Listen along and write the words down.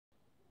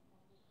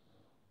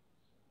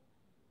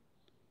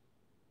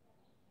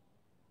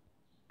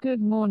Good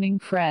morning,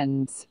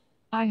 friends.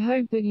 I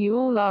hope that you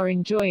all are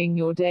enjoying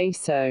your day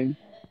so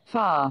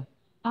far.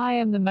 I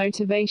am the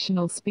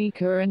motivational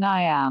speaker, and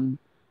I am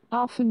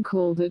often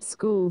called at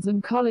schools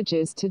and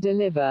colleges to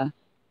deliver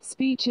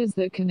speeches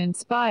that can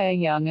inspire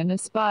young and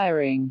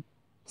aspiring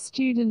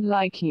students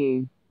like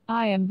you.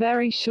 I am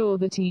very sure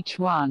that each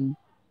one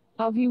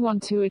of you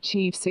want to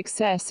achieve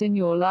success in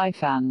your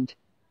life, and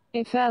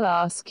if I'll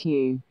ask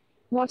you,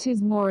 what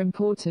is more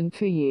important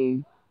for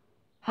you,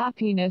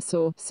 happiness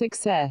or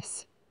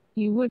success?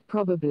 You would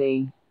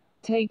probably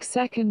take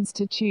seconds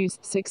to choose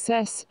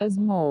success as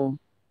more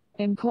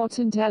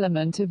important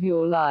element of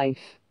your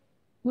life,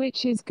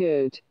 which is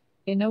good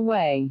in a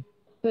way.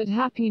 But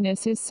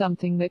happiness is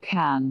something that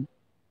can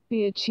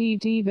be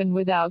achieved even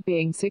without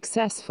being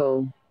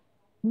successful.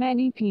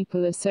 Many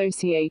people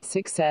associate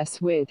success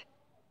with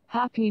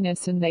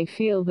happiness, and they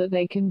feel that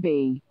they can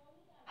be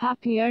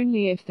happy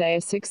only if they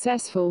are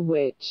successful,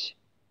 which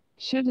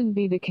shouldn't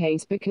be the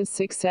case, because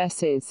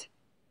success is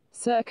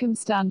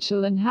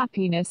circumstantial and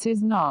happiness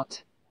is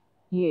not.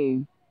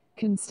 You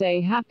can stay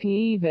happy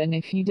even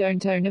if you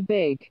don't own a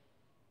big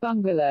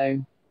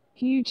bungalow,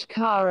 huge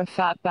car, a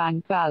fat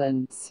bank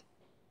balance,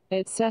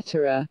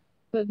 etc.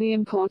 But the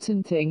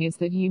important thing is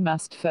that you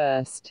must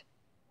first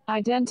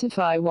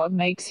identify what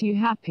makes you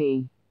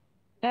happy.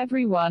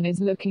 Everyone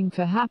is looking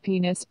for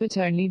happiness, but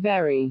only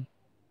very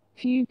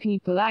few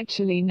people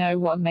actually know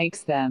what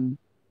makes them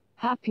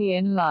happy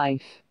in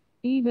life.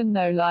 Even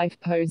though life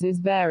poses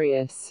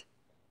various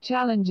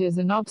challenges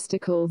and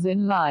obstacles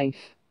in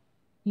life,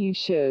 you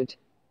should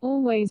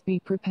always be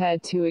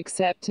prepared to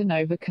accept and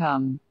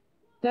overcome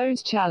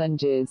those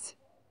challenges.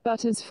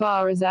 But as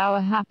far as our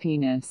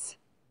happiness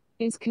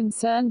is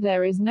concerned,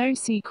 there is no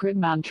secret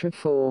mantra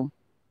for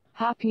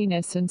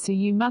happiness, and so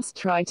you must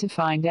try to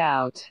find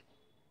out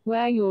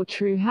where your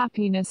true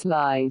happiness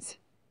lies.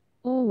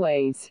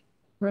 Always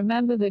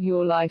remember that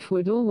your life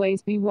would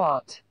always be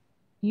what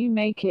you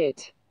make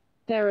it.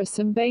 There are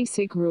some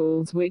basic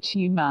rules which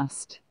you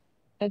must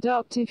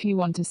adopt if you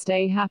want to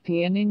stay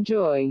happy and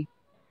enjoy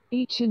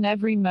each and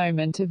every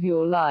moment of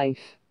your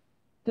life.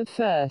 The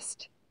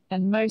first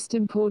and most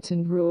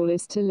important rule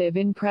is to live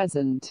in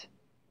present.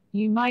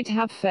 You might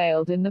have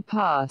failed in the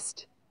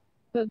past,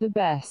 but the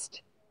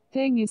best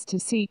thing is to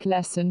seek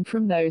lesson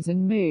from those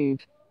and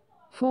move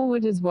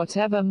forward, as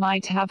whatever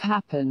might have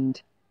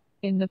happened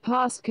in the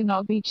past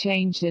cannot be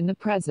changed in the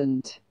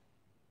present.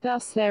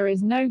 Thus there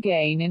is no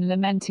gain in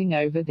lamenting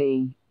over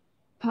the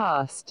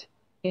past.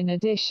 In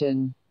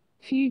addition,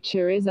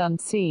 future is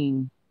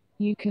unseen.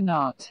 You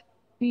cannot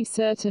be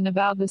certain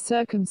about the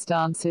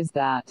circumstances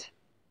that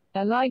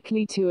are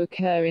likely to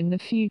occur in the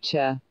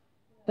future.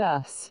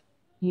 Thus,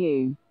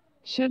 you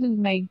shouldn't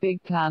make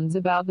big plans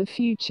about the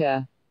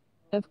future.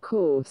 Of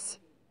course,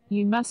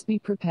 you must be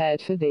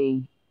prepared for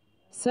the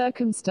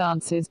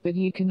circumstances, but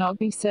you cannot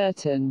be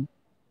certain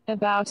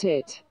about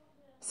it.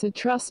 So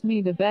trust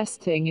me, the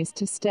best thing is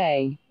to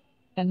stay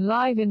and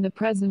live in the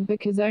present,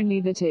 because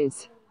only that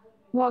is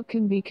what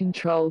can be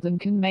controlled and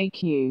can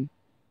make you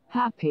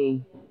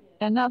happy.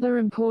 Another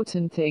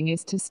important thing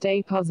is to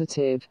stay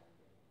positive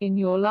in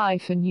your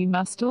life, and you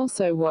must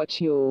also watch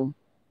your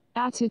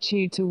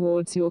attitude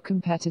towards your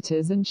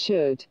competitors and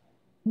should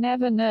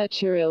never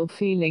nurture ill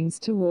feelings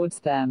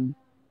towards them.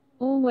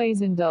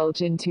 Always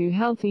indulge into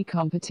healthy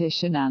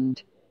competition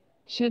and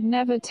should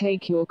never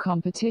take your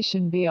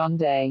competition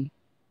beyond a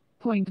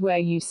point where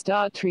you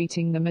start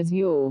treating them as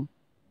your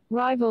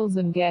rivals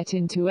and get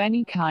into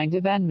any kind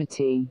of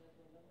enmity.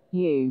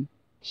 You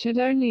should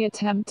only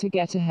attempt to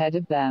get ahead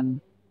of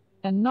them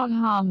and not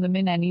harm them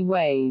in any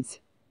ways.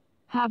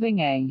 Having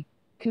a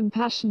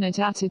compassionate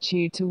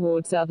attitude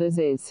towards others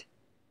is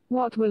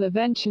what will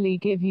eventually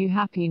give you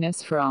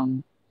happiness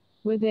from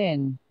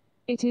within.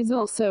 It is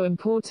also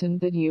important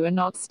that you are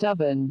not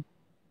stubborn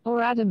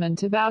or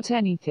adamant about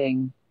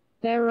anything.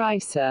 There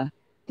is a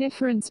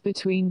difference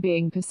between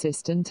being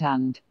persistent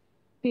and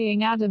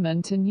being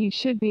adamant, and you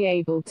should be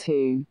able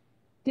to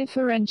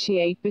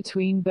differentiate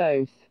between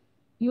both.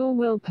 Your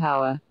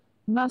willpower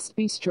must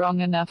be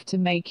strong enough to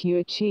make you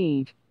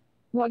achieve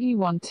what you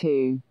want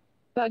to,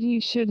 but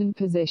you shouldn't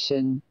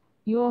position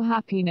your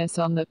happiness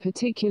on the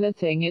particular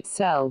thing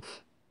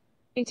itself.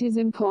 It is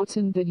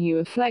important that you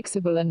are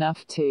flexible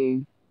enough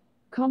to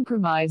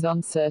compromise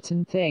on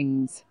certain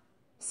things.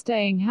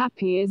 Staying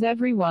happy is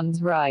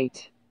everyone's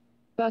right,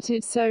 but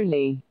it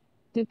solely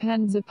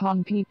depends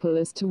upon people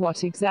as to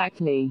what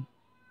exactly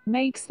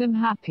makes them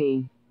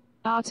happy.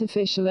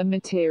 Artificial and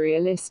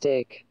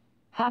materialistic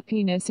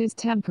happiness is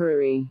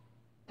temporary.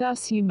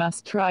 Thus you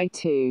must try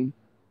to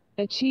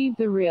achieve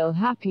the real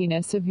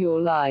happiness of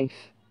your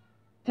life.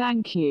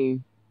 Thank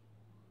you.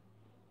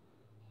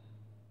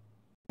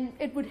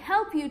 It would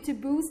help you to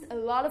boost a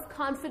lot of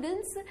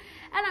confidence,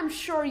 and I'm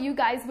sure you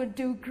guys would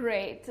do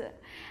great.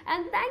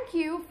 And thank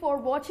you for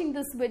watching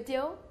this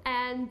video,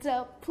 and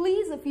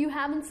please, if you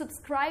haven't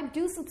subscribed,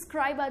 do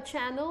subscribe our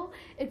channel.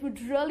 It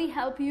would really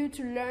help you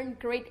to learn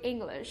great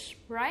English,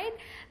 right?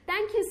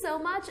 Thank you so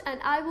much, and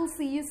I will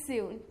see you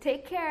soon.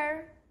 Take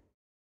care.